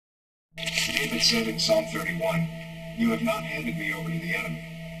David said in Psalm 31, "You have not handed me over to the enemy,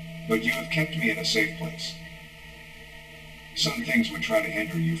 but you have kept me in a safe place." Some things would try to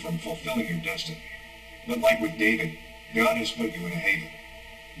hinder you from fulfilling your destiny, but like with David, God has put you in a haven.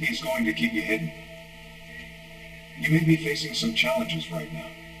 He's going to keep you hidden. You may be facing some challenges right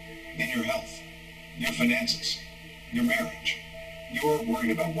now, in your health, your finances, your marriage. You are worried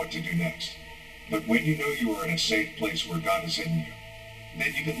about what to do next, but when you know you are in a safe place where God has hidden you,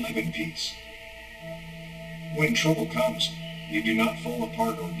 then you can live in peace. When trouble comes, you do not fall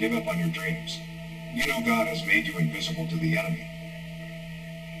apart or give up on your dreams. You know God has made you invisible to the enemy.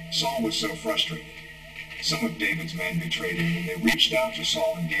 Saul was so frustrated. Some of David's men betrayed him, and they reached out to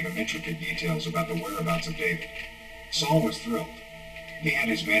Saul and gave him intricate details about the whereabouts of David. Saul was thrilled. He had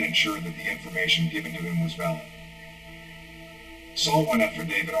his men ensure that the information given to him was valid. Saul went after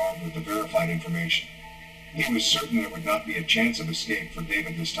David armed with the verified information. He was certain there would not be a chance of escape for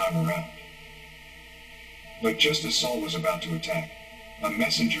David this time around. But just as Saul was about to attack, a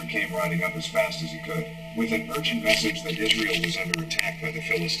messenger came riding up as fast as he could, with an urgent message that Israel was under attack by the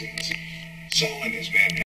Philistines. Saul and his men